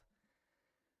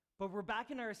But we're back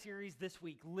in our series this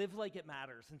week, Live Like It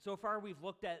Matters. And so far we've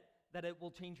looked at that it will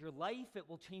change your life, it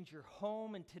will change your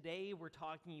home, and today we're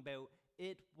talking about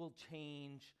it will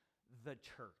change the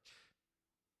church.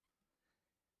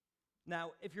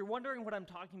 Now, if you're wondering what I'm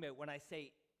talking about when I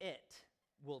say it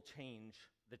will change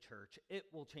the church, it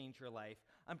will change your life,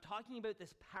 I'm talking about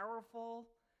this powerful,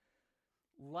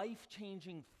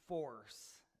 life-changing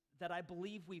force that I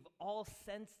believe we've all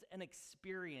sensed and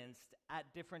experienced at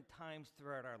different times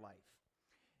throughout our life.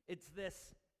 It's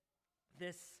this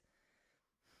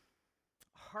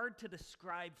hard to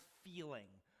describe feeling,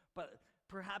 but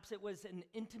perhaps it was an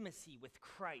intimacy with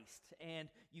Christ, and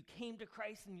you came to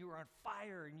Christ and you were on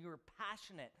fire and you were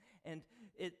passionate, and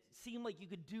it seemed like you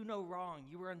could do no wrong.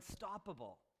 You were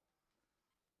unstoppable.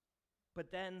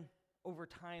 But then over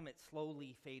time it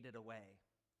slowly faded away.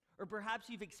 Or perhaps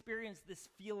you've experienced this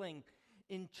feeling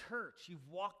in church. You've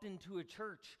walked into a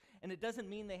church, and it doesn't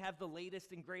mean they have the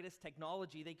latest and greatest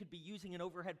technology. They could be using an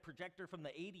overhead projector from the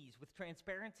 80s with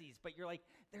transparencies, but you're like,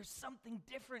 there's something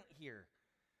different here.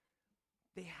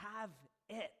 They have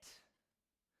it.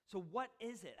 So what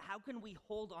is it? How can we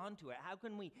hold on to it? How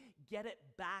can we get it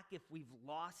back if we've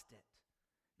lost it?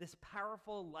 This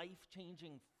powerful,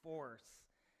 life-changing force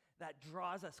that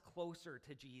draws us closer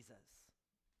to Jesus.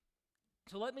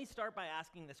 So let me start by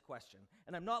asking this question,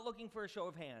 and I'm not looking for a show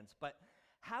of hands, but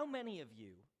how many of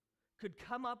you could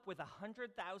come up with $100,000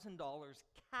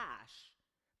 cash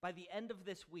by the end of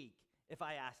this week if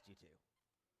I asked you to?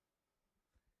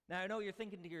 Now, I know you're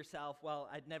thinking to yourself, well,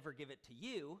 I'd never give it to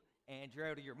you, and you're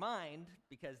out of your mind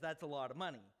because that's a lot of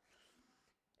money.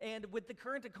 And with the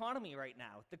current economy right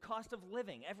now, the cost of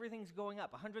living, everything's going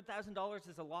up. $100,000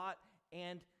 is a lot,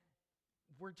 and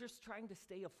we're just trying to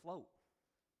stay afloat.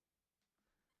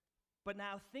 But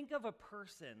now think of a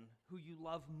person who you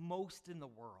love most in the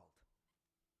world.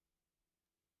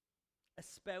 A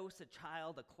spouse, a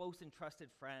child, a close and trusted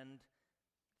friend.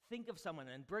 Think of someone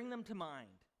and bring them to mind.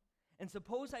 And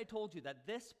suppose I told you that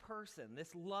this person,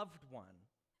 this loved one,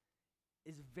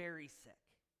 is very sick.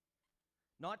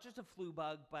 Not just a flu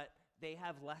bug, but they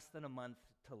have less than a month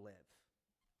to live.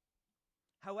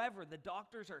 However, the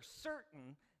doctors are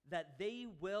certain that they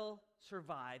will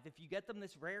survive if you get them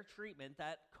this rare treatment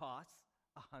that costs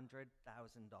 $100,000.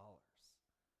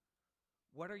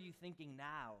 What are you thinking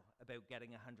now about getting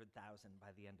 $100,000 by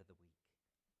the end of the week?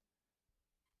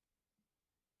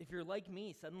 If you're like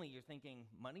me, suddenly you're thinking,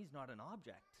 money's not an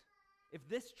object. If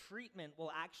this treatment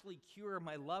will actually cure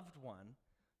my loved one,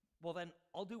 well, then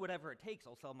I'll do whatever it takes.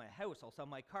 I'll sell my house. I'll sell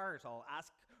my cars. I'll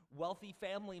ask wealthy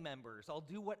family members. I'll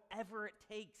do whatever it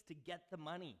takes to get the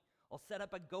money. I'll set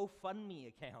up a GoFundMe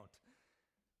account.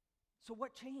 So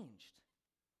what changed?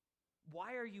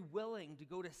 Why are you willing to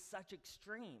go to such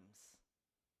extremes?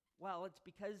 Well, it's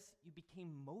because you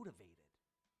became motivated.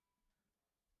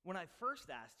 When I first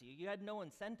asked you, you had no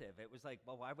incentive. It was like,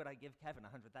 well, why would I give Kevin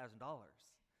 $100,000?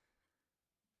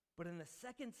 But in the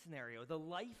second scenario, the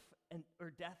life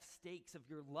or death stakes of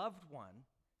your loved one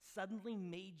suddenly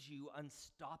made you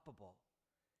unstoppable.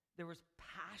 There was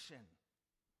passion.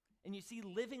 And you see,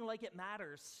 living like it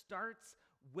matters starts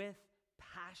with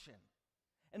passion.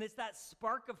 And it's that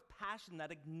spark of passion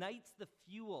that ignites the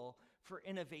fuel for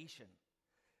innovation.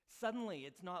 Suddenly,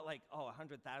 it's not like, oh,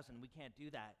 100,000, we can't do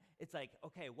that. It's like,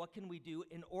 okay, what can we do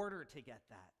in order to get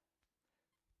that?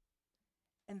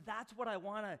 And that's what I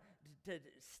want to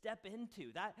step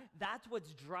into. That's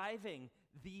what's driving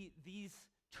these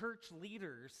church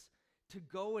leaders to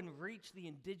go and reach the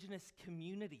indigenous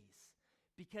communities,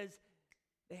 because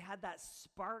they had that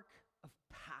spark of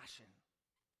passion.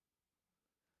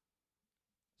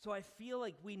 So I feel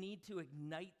like we need to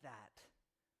ignite that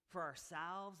for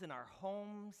ourselves, in our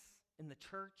homes, in the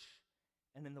church,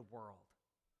 and in the world.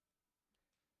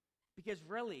 Because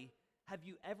really, have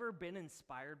you ever been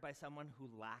inspired by someone who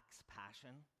lacks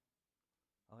passion?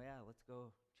 Oh yeah, let's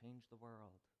go change the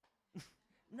world.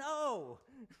 No!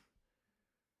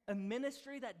 A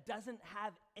ministry that doesn't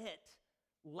have it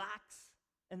lacks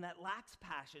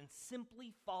passion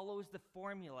simply follows the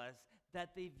formulas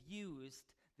that they've used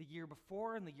the year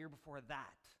before and the year before that.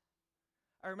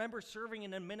 I remember serving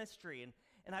in a ministry,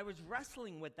 and I was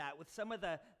wrestling with that, with some of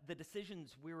the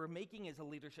decisions we were making as a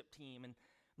leadership team. And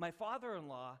my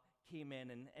father-in-law came in,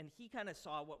 and he kind of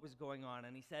saw what was going on,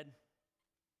 and he said,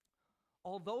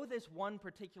 although this one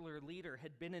particular leader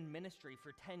had been in ministry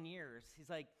for 10 years, he's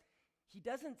like, he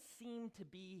doesn't seem to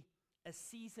be a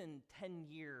seasoned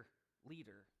 10-year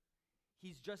leader.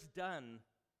 He's just done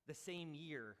the same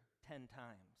year 10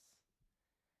 times.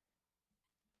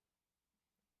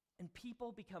 And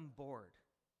people become bored,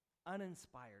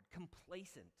 uninspired,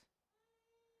 complacent.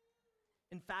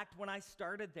 In fact, when I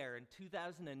started there in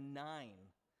 2009,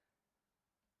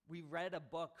 we read a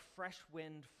book, Fresh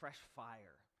Wind, Fresh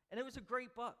Fire. And it was a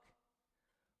great book.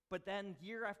 But then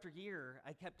year after year,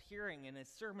 I kept hearing in his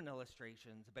sermon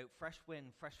illustrations about fresh wind,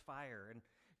 fresh fire. And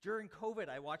during COVID,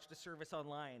 I watched a service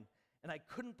online, and I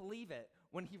couldn't believe it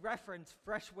when he referenced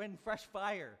fresh wind, fresh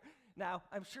fire. Now,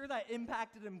 I'm sure that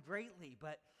impacted him greatly,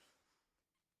 but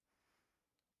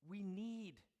we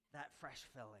need that fresh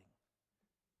filling.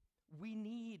 We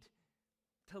need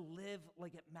to live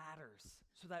like it matters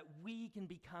so that we can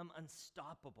become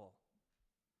unstoppable.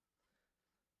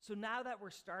 So now that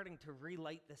we're starting to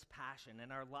relight this passion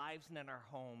in our lives and in our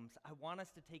homes, I want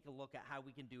us to take a look at how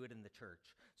we can do it in the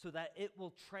church so that it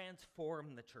will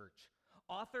transform the church.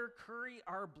 Author Curry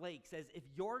R. Blake says, if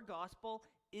your gospel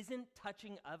isn't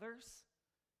touching others,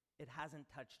 it hasn't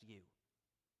touched you.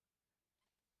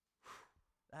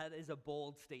 That is a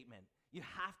bold statement. You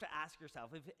have to ask yourself,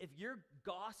 if your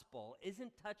gospel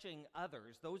isn't touching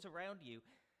others, those around you,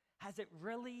 has it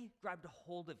really grabbed a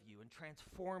hold of you and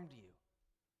transformed you?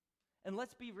 And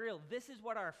let's be real, this is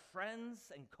what our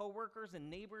friends and coworkers and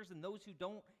neighbors and those who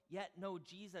don't yet know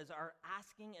Jesus are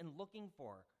asking and looking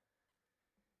for.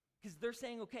 Because they're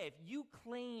saying, okay, if you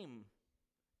claim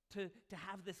to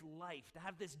have this life, to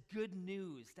have this good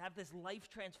news, to have this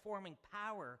life-transforming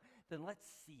power, then let's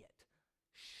see it.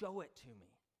 Show it to me.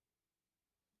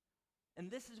 And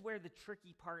this is where the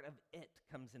tricky part of it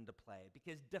comes into play,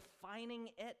 because defining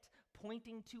it,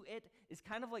 pointing to it, is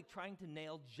kind of like trying to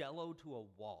nail Jell-O to a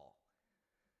wall.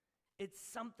 It's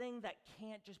something that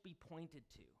can't just be pointed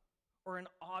to, or an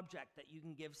object that you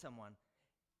can give someone.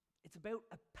 It's about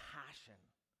a passion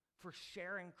for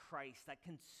sharing Christ that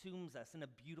consumes us in a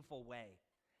beautiful way.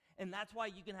 And that's why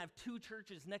you can have two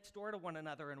churches next door to one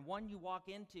another, and one you walk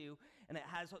into and it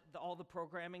has all the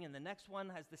programming, and the next one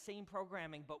has the same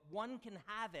programming, but one can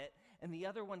have it and the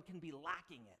other one can be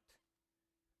lacking it.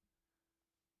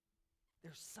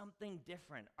 There's something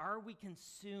different. Are we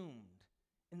consumed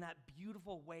in that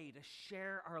beautiful way to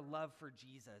share our love for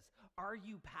Jesus? Are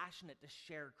you passionate to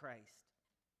share Christ?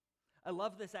 I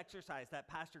love this exercise that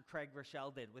Pastor Craig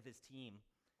Rochelle did with his team.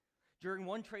 During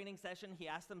one training session, he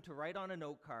asked them to write on a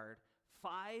note card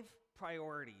 5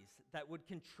 priorities that would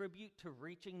contribute to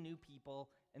reaching new people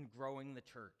and growing the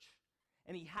church.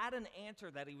 And he had an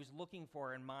answer that he was looking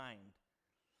for in mind.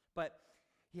 But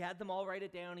he had them all write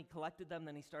it down, he collected them,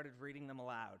 then he started reading them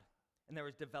aloud. And there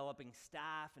was developing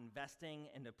staff, investing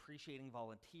and appreciating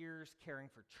volunteers, caring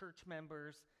for church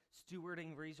members,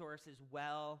 stewarding resources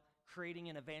well, creating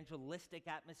an evangelistic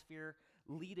atmosphere,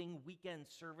 leading weekend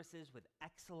services with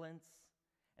excellence.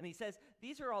 And he says,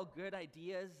 these are all good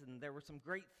ideas, and there were some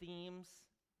great themes.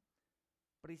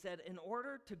 But he said, in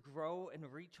order to grow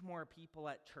and reach more people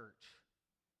at church,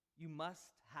 you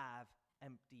must have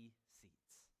empty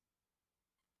seats.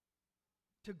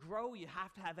 To grow, you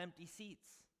have to have empty seats.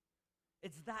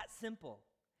 It's that simple.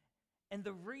 And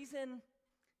the reason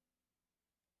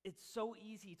it's so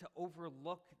easy to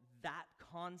overlook that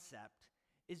concept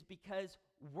is because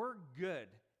we're good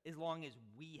as long as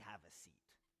we have a seat.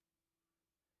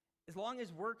 As long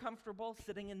as we're comfortable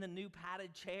sitting in the new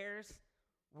padded chairs,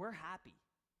 we're happy.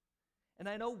 And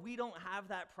I know we don't have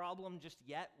that problem just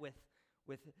yet with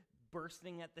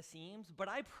bursting at the seams, but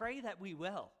I pray that we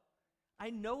will. I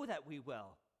know that we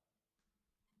will.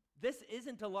 This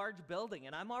isn't a large building,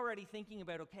 and I'm already thinking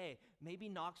about, okay, maybe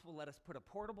Knox will let us put a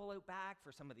portable out back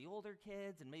for some of the older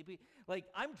kids, and maybe,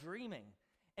 I'm dreaming,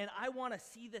 and I want to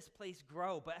see this place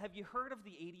grow. But have you heard of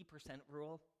the 80%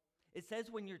 rule? It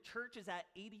says when your church is at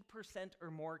 80%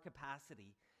 or more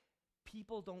capacity,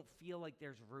 people don't feel like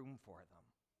there's room for them,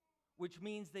 which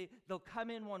means they'll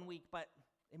come in one week, but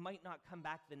they might not come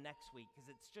back the next week because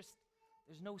it's just,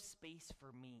 there's no space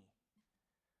for me.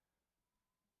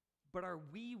 But are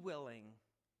we willing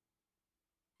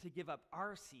to give up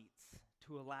our seats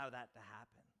to allow that to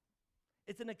happen?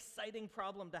 It's an exciting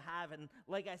problem to have, and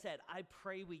like I said, I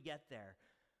pray we get there.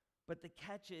 But the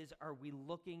catch is, are we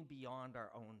looking beyond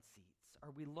our own seats?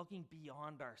 Are we looking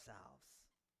beyond ourselves?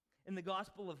 In the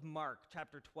Gospel of Mark,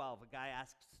 chapter 12, a guy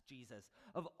asks Jesus,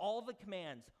 of all the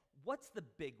commands, what's the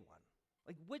big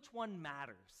one? Which one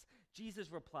matters?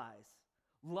 Jesus replies,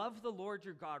 love the Lord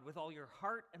your God with all your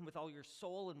heart and with all your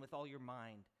soul and with all your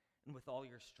mind and with all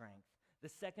your strength. The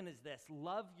second is this,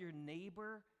 love your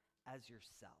neighbor as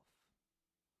yourself.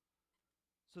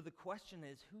 So the question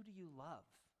is, who do you love?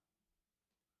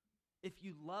 If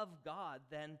you love God,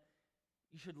 then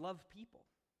you should love people.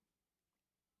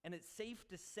 And it's safe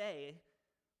to say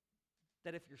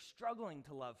that if you're struggling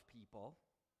to love people,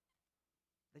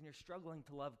 then you're struggling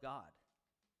to love God.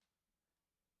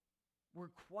 we're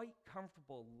quite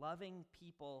comfortable loving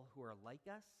people who are like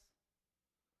us,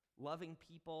 loving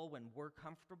people when we're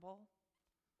comfortable,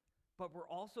 but we're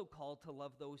also called to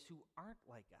love those who aren't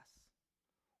like us,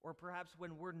 or perhaps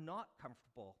when we're not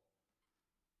comfortable.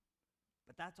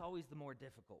 But that's always the more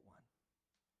difficult one.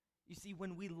 You see,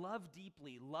 when we love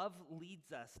deeply, love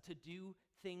leads us to do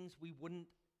things we wouldn't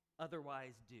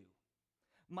otherwise do.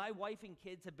 My wife and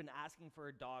kids have been asking for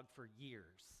a dog for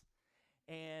years.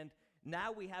 And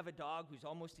now we have a dog who's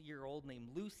almost a year old named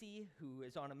Lucy, who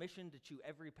is on a mission to chew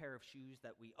every pair of shoes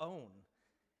that we own.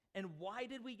 And why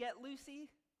did we get Lucy?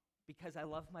 Because I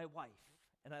love my wife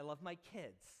and I love my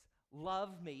kids.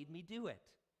 Love made me do it.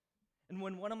 And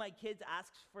when one of my kids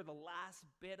asks for the last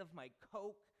bit of my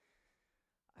Coke,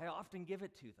 I often give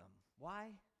it to them. Why?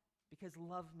 Because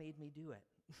love made me do it.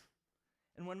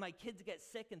 And when my kids get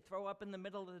sick and throw up in the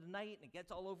middle of the night and it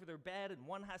gets all over their bed and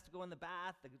one has to go in the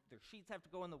bath, their sheets have to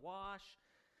go in the wash,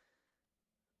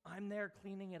 I'm there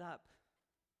cleaning it up.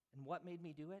 And what made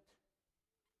me do it?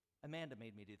 Amanda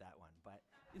made me do that one,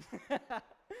 but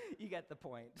you get the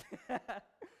point.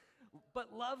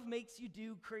 But love makes you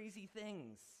do crazy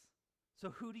things. So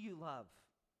who do you love?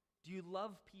 Do you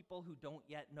love people who don't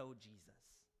yet know Jesus?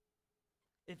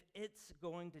 If it's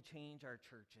going to change our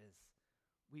churches,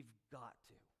 we've got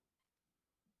to.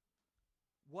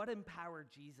 What empowered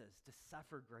Jesus to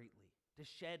suffer greatly, to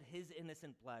shed his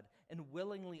innocent blood, and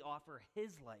willingly offer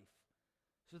his life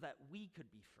so that we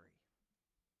could be free?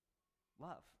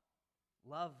 Love.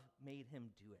 Love made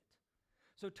him do it.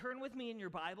 So turn with me in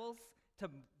your Bibles to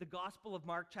the Gospel of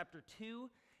Mark chapter 2.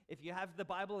 If you have the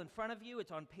Bible in front of you,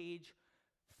 it's on page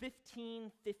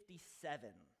 1557.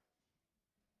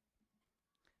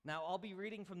 Now, I'll be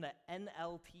reading from the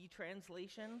NLT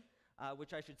translation,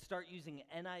 which I should start using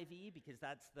NIV because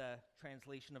that's the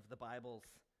translation of the Bibles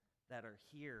that are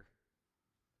here.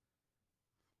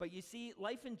 But you see,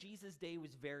 life in Jesus' day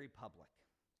was very public,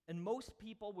 and most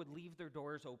people would leave their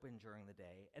doors open during the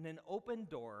day, and an open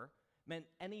door meant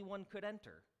anyone could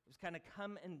enter. It was kind of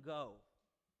come and go.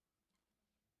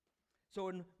 So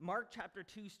in Mark chapter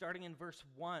 2, starting in verse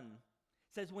 1,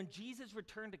 it says, when Jesus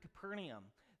returned to Capernaum,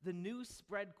 the news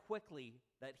spread quickly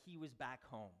that he was back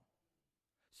home.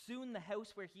 Soon the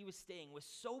house where he was staying was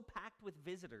so packed with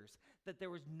visitors that there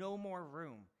was no more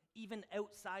room, even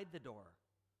outside the door.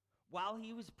 While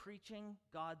he was preaching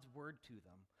God's word to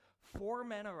them, 4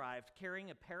 men arrived carrying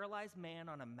a paralyzed man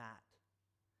on a mat.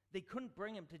 They couldn't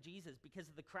bring him to Jesus because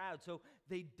of the crowd, so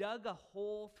they dug a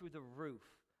hole through the roof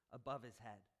above his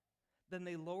head. Then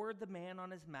they lowered the man on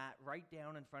his mat right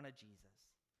down in front of Jesus.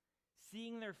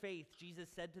 Seeing their faith, Jesus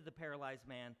said to the paralyzed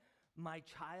man, "My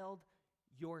child,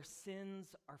 your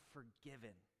sins are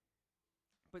forgiven."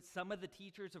 But some of the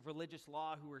teachers of religious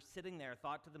law who were sitting there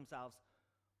thought to themselves,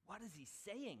 "What is he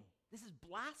saying? This is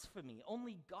blasphemy.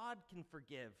 Only God can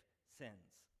forgive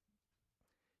sins."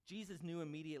 Jesus knew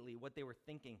immediately what they were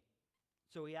thinking,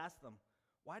 so he asked them,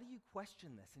 "Why do you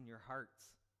question this in your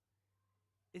hearts?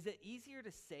 Is it easier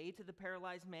to say to the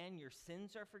paralyzed man, 'Your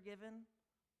sins are forgiven,'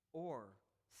 or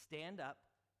 'Stand up,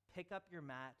 pick up your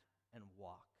mat, and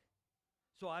walk'?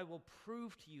 So I will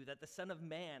prove to you that the Son of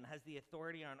Man has the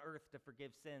authority on earth to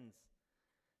forgive sins."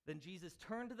 Then Jesus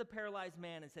turned to the paralyzed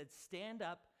man and said, "Stand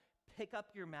up, pick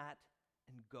up your mat,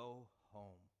 and go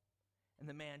home." And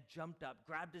the man jumped up,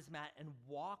 grabbed his mat, and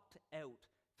walked out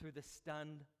through the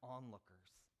stunned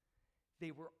onlookers.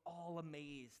 They were all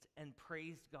amazed and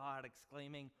praised God,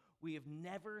 exclaiming, "We have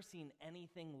never seen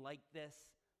anything like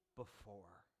this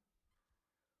before."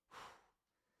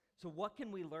 So what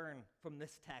can we learn from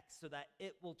this text so that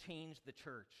it will change the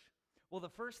church? Well, the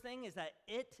first thing is that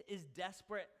it is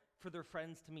desperate for their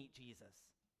friends to meet Jesus.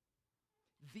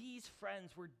 These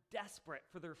friends were desperate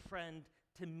for their friend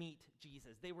to meet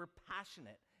Jesus. They were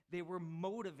passionate. They were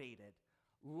motivated.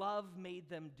 Love made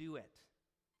them do it.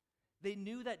 They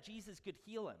knew that Jesus could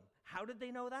heal him. How did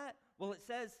they know that? Well, it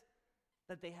says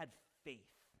that they had faith.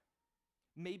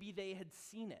 Maybe they had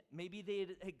seen it. Maybe they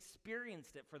had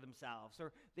experienced it for themselves,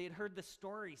 or they had heard the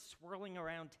story swirling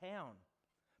around town.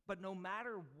 But no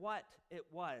matter what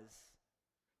it was,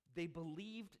 they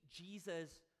believed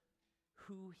Jesus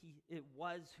who he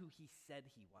said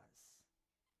he was.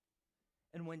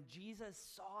 And when Jesus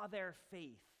saw their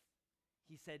faith,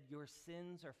 he said, "Your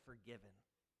sins are forgiven."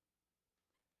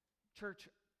 Church,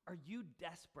 are you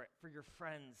desperate for your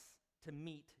friends to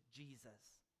meet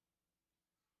Jesus?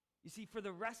 You see, for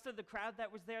the rest of the crowd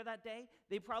that was there that day,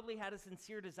 they probably had a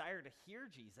sincere desire to hear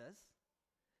Jesus.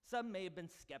 Some may have been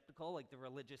skeptical, like the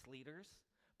religious leaders,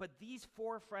 but these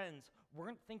 4 friends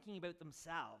weren't thinking about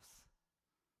themselves.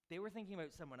 They were thinking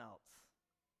about someone else.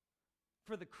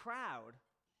 For the crowd,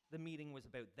 the meeting was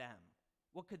about them.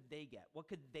 What could they get? What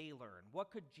could they learn?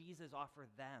 What could Jesus offer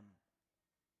them?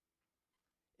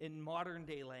 In modern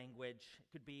day language,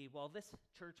 it could be, well, this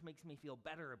church makes me feel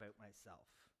better about myself.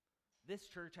 This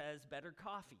church has better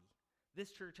coffee.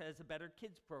 This church has a better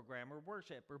kids program or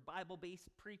worship or Bible-based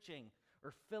preaching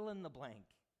or fill in the blank.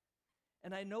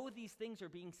 And I know these things are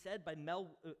being said by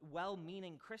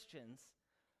well-meaning Christians,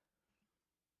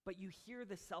 but you hear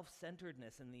the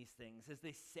self-centeredness in these things as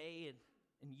they say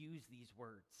and use these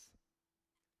words.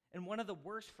 And one of the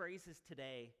worst phrases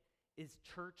today is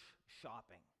church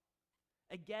shopping.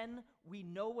 Again, we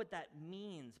know what that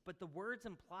means, but the words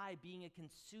imply being a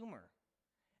consumer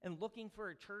and looking for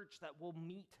a church that will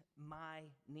meet my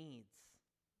needs.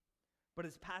 But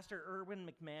as Pastor Erwin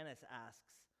McManus asks,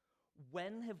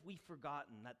 when have we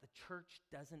forgotten that the church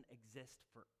doesn't exist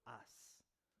for us?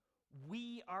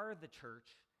 We are the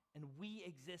church, and we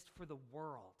exist for the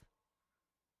world.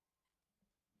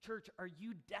 Church, are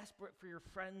you desperate for your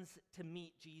friends to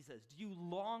meet Jesus? Do you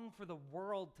long for the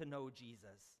world to know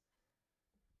Jesus?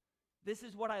 This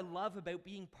is what I love about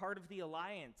being part of the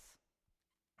Alliance,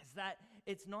 is that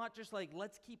it's not just like,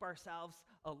 let's keep ourselves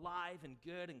alive and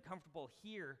good and comfortable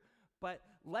here, but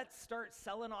let's start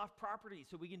selling off property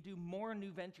so we can do more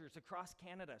new ventures across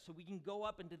Canada, so we can go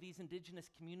up into these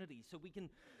Indigenous communities, so we can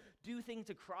do things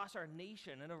across our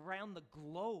nation and around the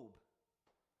globe.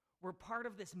 We're part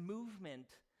of this movement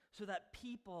so that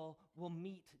people will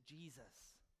meet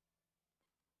Jesus.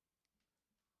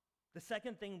 The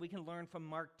second thing we can learn from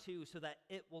Mark 2 so that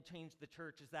it will change the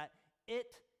church is that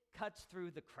it cuts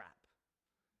through the crap.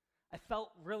 I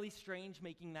felt really strange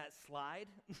making that slide.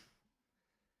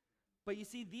 But you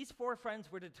see, these four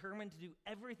friends were determined to do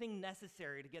everything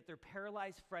necessary to get their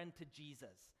paralyzed friend to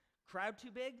Jesus. Crowd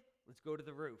too big? Let's go to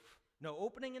the roof. No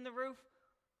opening in the roof?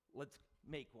 Let's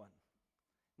make one.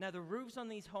 Now, the roofs on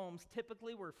these homes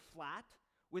typically were flat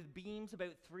with beams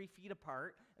about 3 feet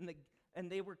apart, and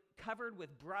they were covered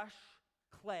with brush,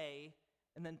 clay,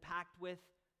 and then packed with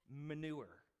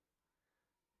manure.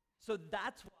 So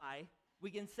that's why we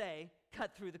can say,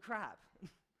 cut through the crap.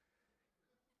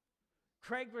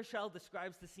 Craig Rochelle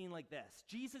describes the scene like this.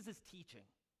 Jesus is teaching.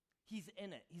 He's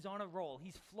in it. He's on a roll.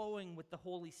 He's flowing with the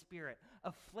Holy Spirit.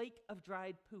 A flake of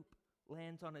dried poop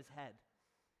lands on his head.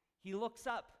 He looks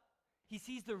up. He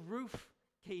sees the roof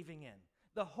caving in.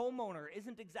 The homeowner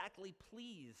isn't exactly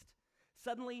pleased.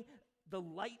 Suddenly, the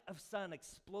light of sun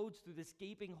explodes through this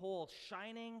gaping hole,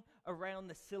 shining around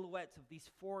the silhouettes of these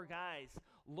four guys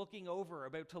looking over,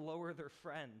 about to lower their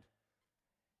friend.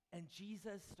 And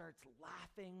Jesus starts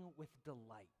laughing with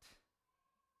delight.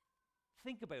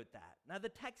 Think about that. Now, the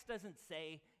text doesn't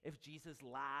say if Jesus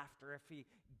laughed or if he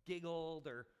giggled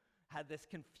or had this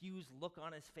confused look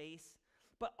on his face,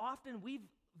 but often we've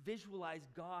visualized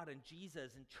God and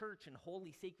Jesus and church and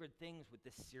holy sacred things with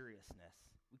this seriousness.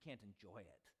 We can't enjoy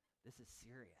it. This is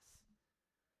serious.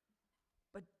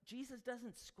 But Jesus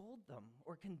doesn't scold them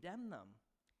or condemn them.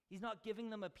 He's not giving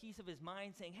them a piece of his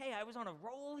mind saying, hey, I was on a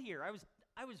roll here.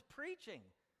 I was preaching.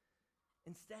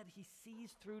 Instead, he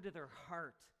sees through to their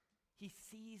heart. He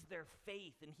sees their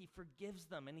faith and he forgives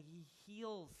them and he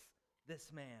heals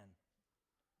this man.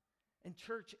 And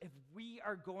church, if we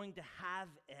are going to have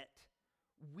it,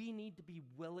 we need to be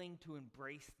willing to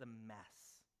embrace the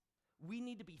mess. We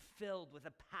need to be filled with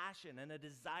a passion and a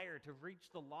desire to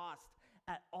reach the lost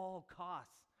at all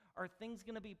costs. Are things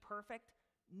going to be perfect?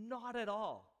 Not at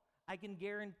all. I can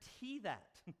guarantee that.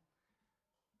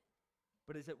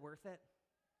 But is it worth it?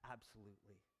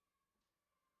 Absolutely.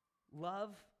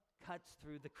 Love cuts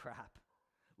through the crap.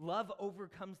 Love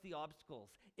overcomes the obstacles.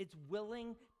 It's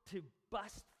willing to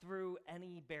bust through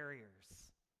any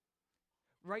barriers.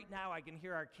 Right now, I can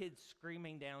hear our kids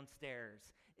screaming downstairs.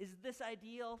 Is this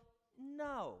ideal?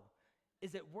 No.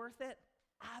 Is it worth it?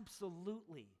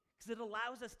 Absolutely. Because it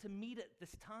allows us to meet at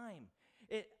this time.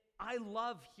 I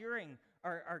love hearing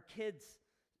our kids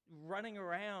running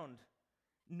around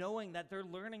knowing that they're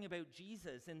learning about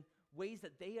Jesus in ways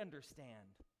that they understand.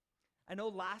 I know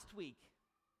last week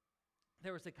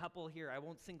there was a couple here, I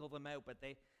won't single them out, but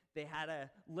they had a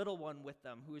little one with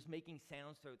them who was making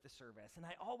sounds throughout the service. And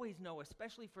I always know,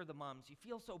 especially for the moms, you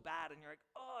feel so bad and you're like,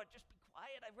 oh, just be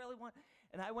quiet, I really want.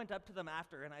 And I went up to them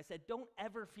after and I said, don't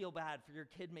ever feel bad for your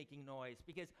kid making noise,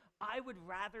 because I would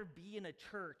rather be in a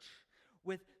church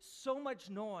with so much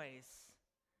noise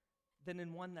than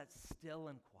in one that's still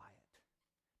and quiet.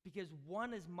 Because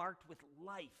one is marked with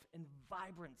life and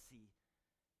vibrancy,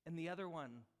 and the other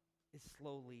one is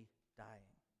slowly dying.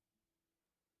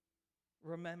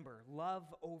 Remember, love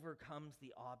overcomes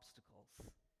the obstacles.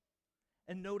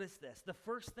 And notice this, the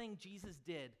first thing Jesus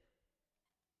did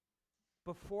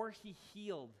before he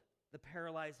healed the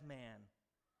paralyzed man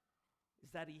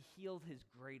is that he healed his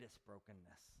greatest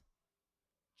brokenness.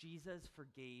 Jesus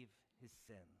forgave his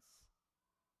sins.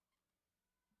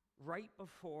 Right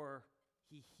before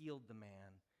he healed the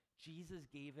man, Jesus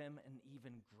gave him an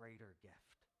even greater gift.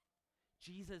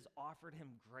 Jesus offered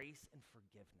him grace and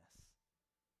forgiveness.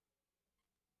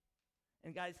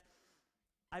 And guys,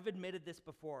 I've admitted this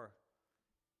before.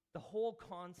 The whole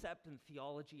concept and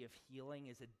theology of healing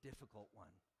is a difficult one,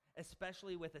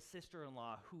 especially with a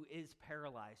sister-in-law who is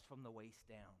paralyzed from the waist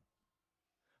down.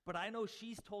 But I know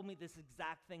she's told me this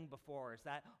exact thing before, is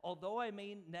that although I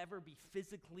may never be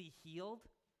physically healed,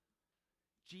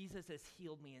 Jesus has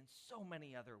healed me in so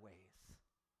many other ways.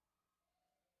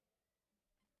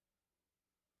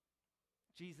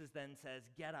 Jesus then says,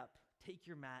 "Get up, take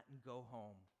your mat, and go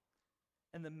home."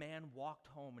 And the man walked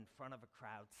home in front of a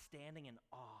crowd, standing in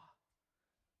awe.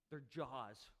 Their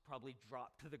jaws probably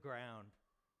dropped to the ground.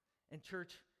 And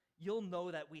church, you'll know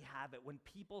that we have it when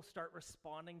people start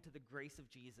responding to the grace of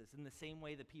Jesus in the same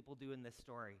way that people do in this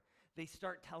story. They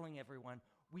start telling everyone,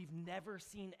 "We've never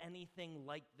seen anything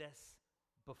like this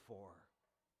before."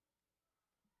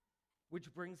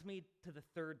 Which brings me to the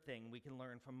third thing we can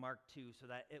learn from Mark 2 so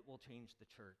that it will change the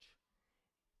church.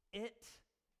 It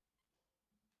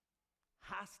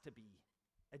has to be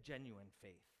a genuine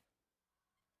faith.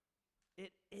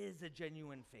 It is a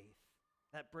genuine faith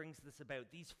that brings this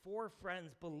about. These four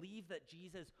friends believed that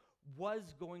Jesus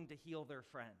was going to heal their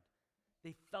friend.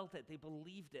 They felt it. They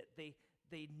believed it.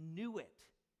 They knew it.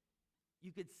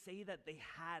 You could say that they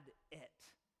had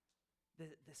it.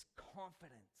 This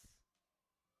confidence.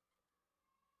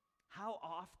 How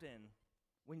often,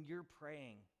 when you're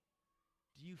praying,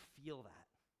 do you feel that?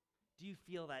 Do you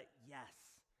feel that, yes,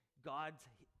 God's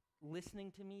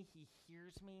listening to me, he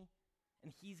hears me,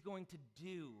 and he's going to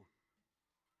do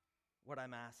what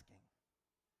I'm asking?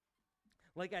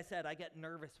 Like I said, I get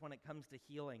nervous when it comes to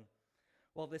healing.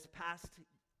 Well, this past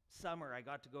summer, I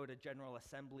got to go to General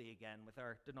Assembly again with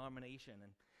our denomination,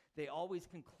 and they always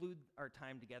conclude our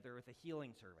time together with a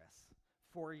healing service.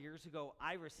 4 years ago,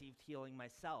 I received healing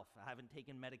myself. I haven't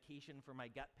taken medication for my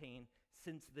gut pain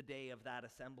since the day of that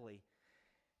assembly.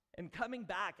 And coming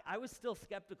back, I was still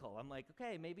skeptical. I'm like,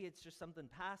 okay, maybe it's just something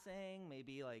passing.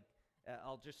 Maybe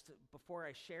I'll just, before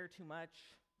I share too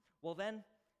much. Well, then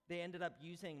they ended up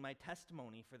using my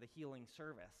testimony for the healing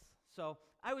service. So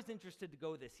I was interested to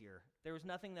go this year. There was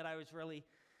nothing that I was really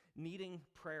needing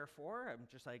prayer for. I'm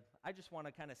just like, I just want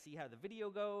to kind of see how the video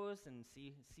goes and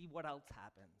see what else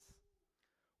happens.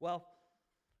 Well,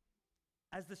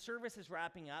 as the service is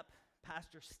wrapping up,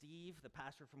 Pastor Steve, the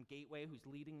pastor from Gateway, who's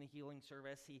leading the healing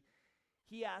service,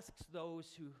 he asks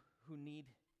those who need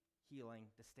healing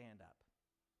to stand up.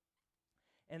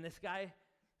 And this guy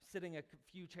sitting a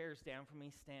few chairs down from me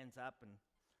stands up, and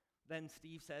then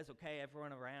Steve says, okay,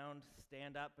 everyone around,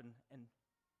 stand up and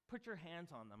put your hands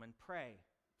on them and pray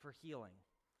for healing.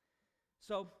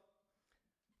 So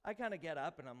I kind of get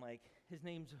up, and I'm like, his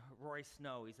name's Roy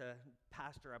Snow. He's a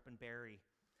pastor up in Barrie.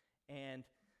 And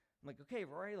I'm like, okay,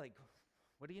 Roy,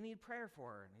 what do you need prayer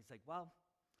for? And he's like, well,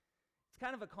 it's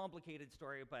kind of a complicated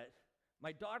story, but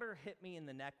my daughter hit me in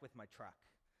the neck with my truck.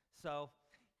 So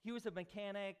he was a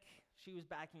mechanic. She was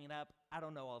backing it up. I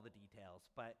don't know all the details,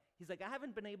 but he's like, I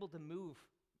haven't been able to move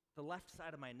the left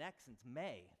side of my neck since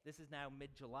May. This is now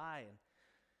mid-July. And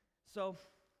so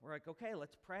we're like, okay,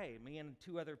 let's pray. Me and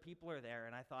 2 other people are there,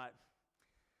 and I thought,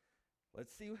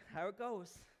 let's see how it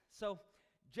goes. So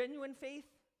genuine faith,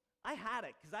 I had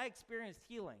it because I experienced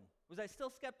healing. Was I still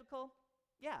skeptical?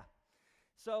 Yeah.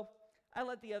 So I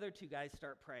let the other 2 guys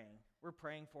start praying. We're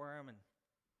praying for him, and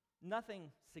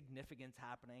nothing significant's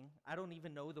happening. I don't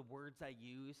even know the words I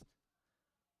used.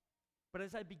 But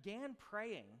as I began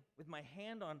praying with my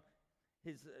hand on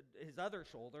his other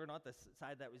shoulder, not the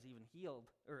side that was even healed,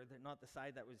 or not the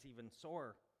side that was even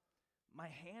sore, my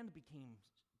hand became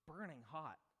burning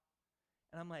hot.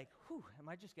 And I'm like, whew, am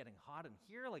I just getting hot in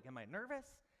here? Am I nervous?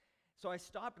 So I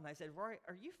stopped and I said, Roy,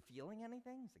 are you feeling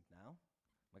anything? He's like, no.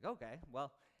 I'm like, okay,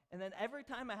 well. And then every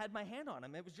time I had my hand on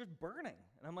him, it was just burning.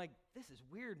 And I'm like, this is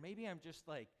weird. Maybe I'm just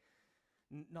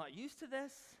not used to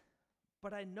this.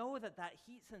 But I know that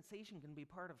heat sensation can be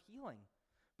part of healing.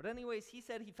 But anyways, he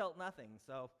said he felt nothing.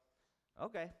 So,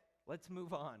 okay, let's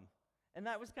move on. And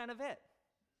that was kind of it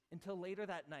until later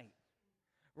that night.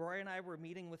 Roy and I were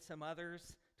meeting with some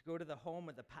others to go to the home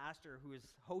of the pastor who was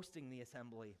hosting the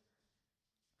assembly.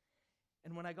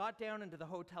 And when I got down into the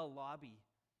hotel lobby,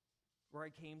 Roy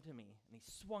came to me, and he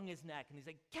swung his neck, and he's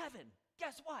like, Kevin,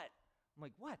 guess what? I'm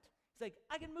like, what? He's like,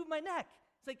 I can move my neck.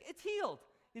 He's like, it's healed.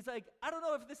 He's like, I don't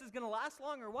know if this is going to last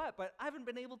long or what, but I haven't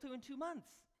been able to in 2 months.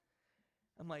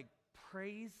 I'm like,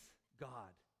 praise God.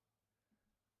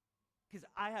 Because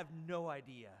I have no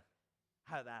idea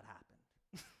how that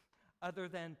happened, other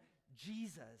than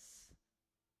Jesus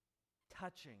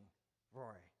touching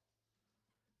Roy.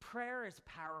 Prayer is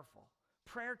powerful.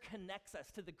 Prayer connects us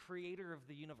to the creator of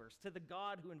the universe, to the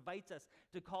God who invites us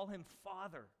to call him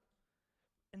Father.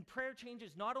 And prayer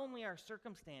changes not only our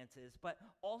circumstances, but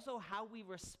also how we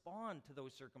respond to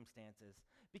those circumstances.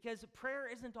 Because prayer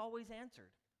isn't always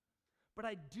answered. But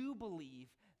I do believe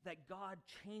that God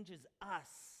changes us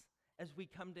as we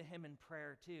come to him in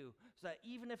prayer too. So that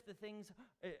even if the things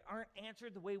aren't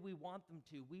answered the way we want them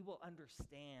to, we will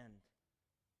understand.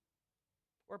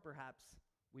 Or perhaps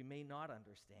we may not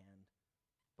understand,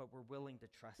 but we're willing to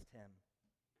trust him.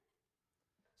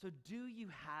 So do you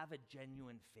have a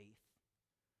genuine faith?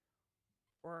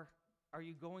 Or are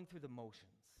you going through the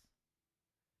motions?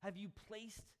 Have you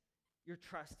placed your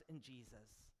trust in Jesus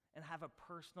and have a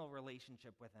personal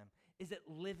relationship with him? Is it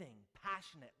living,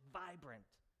 passionate, vibrant?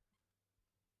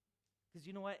 Because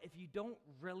you know what? If you don't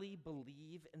really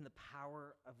believe in the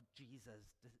power of Jesus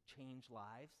to change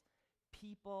lives,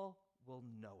 people will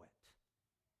know it.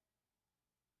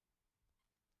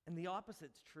 And the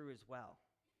opposite's true as well.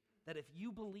 That if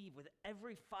you believe with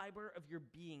every fiber of your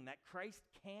being that Christ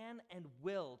can and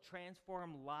will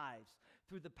transform lives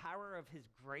through the power of his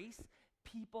grace,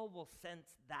 people will sense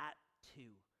that too.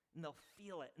 And they'll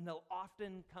feel it, and they'll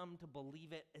often come to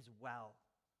believe it as well.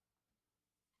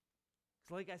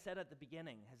 So like I said at the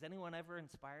beginning, has anyone ever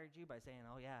inspired you by saying,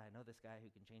 oh yeah, I know this guy who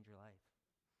can change your life?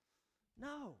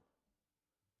 No.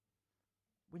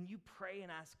 When you pray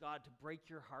and ask God to break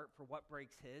your heart for what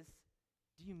breaks his,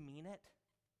 do you mean it?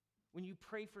 When you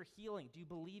pray for healing, do you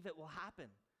believe it will happen?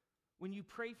 When you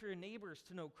pray for your neighbors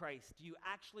to know Christ, do you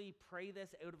actually pray this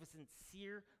out of a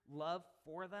sincere love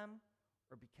for them?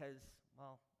 Or because,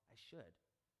 well, I should?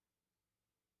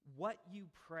 What you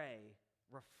pray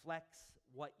reflects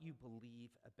what you believe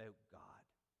about God.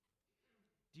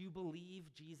 Do you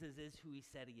believe Jesus is who he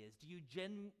said he is? Do you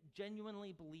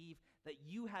genuinely believe that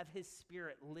you have his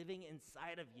Spirit living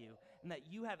inside of you and that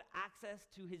you have access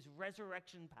to his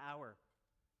resurrection power?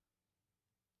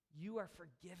 You are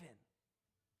forgiven.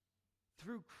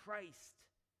 Through Christ,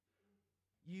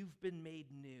 you've been made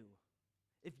new.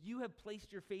 If you have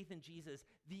placed your faith in Jesus,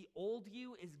 the old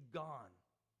you is gone.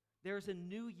 There's a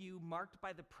new you marked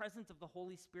by the presence of the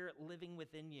Holy Spirit living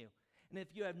within you. And if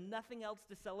you have nothing else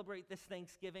to celebrate this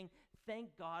Thanksgiving,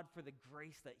 thank God for the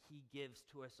grace that he gives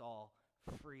to us all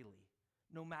freely,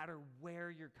 no matter where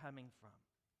you're coming from.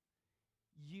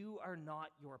 You are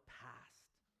not your past.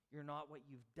 You're not what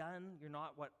you've done. You're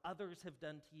not what others have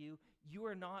done to you. You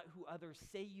are not who others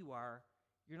say you are.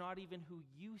 You're not even who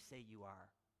you say you are.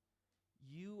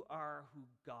 You are who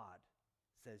God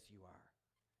says you are.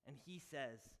 And he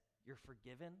says you're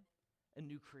forgiven, a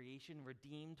new creation,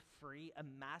 redeemed, free, a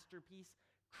masterpiece,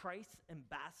 Christ's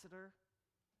ambassador,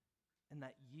 and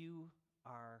that you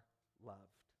are loved.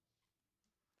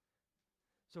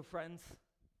 So friends,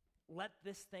 let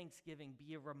this Thanksgiving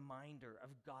be a reminder of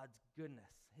God's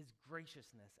goodness, his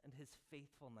graciousness, and his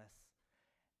faithfulness.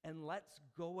 And let's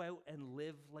go out and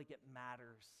live like it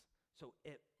matters so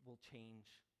it will change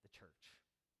the church.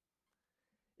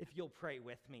 If you'll pray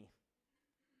with me.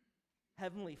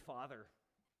 Heavenly Father,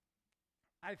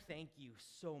 I thank you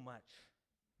so much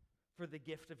for the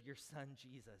gift of your Son,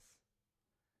 Jesus.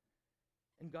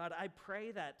 And God, I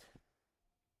pray that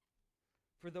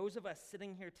for those of us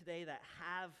sitting here today that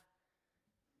have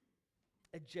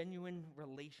a genuine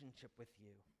relationship with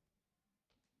you,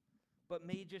 but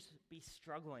may just be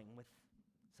struggling with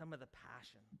some of the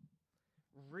passion,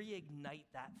 reignite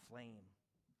that flame.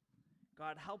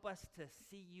 God, help us to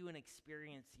see you and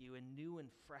experience you in new and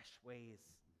fresh ways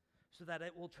so that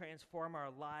it will transform our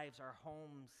lives, our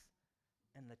homes,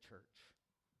 and the church.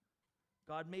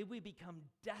 God, may we become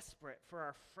desperate for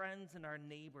our friends and our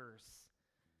neighbors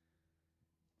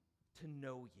to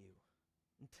know you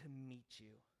and to meet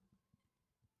you.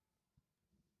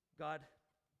 God,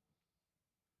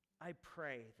 I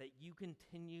pray that you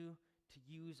continue to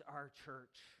use our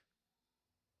church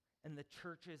and the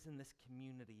churches in this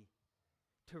community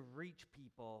to reach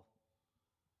people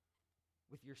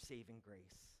with your saving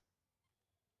grace.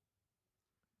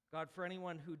 God, for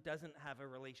anyone who doesn't have a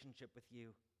relationship with you,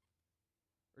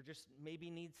 or just maybe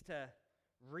needs to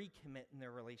recommit in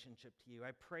their relationship to you,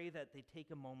 I pray that they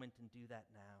take a moment and do that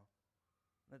now.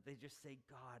 That they just say,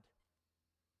 God,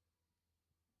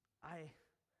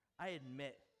 I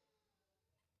admit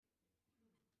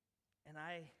and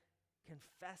I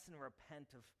confess and repent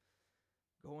of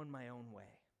going my own way.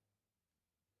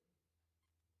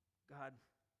 God,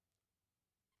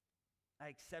 I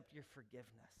accept your forgiveness.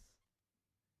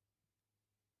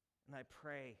 And I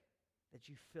pray that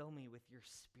you fill me with your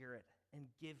Spirit and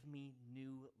give me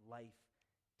new life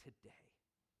today.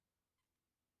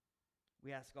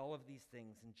 We ask all of these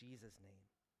things in Jesus' name.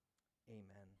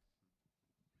 Amen.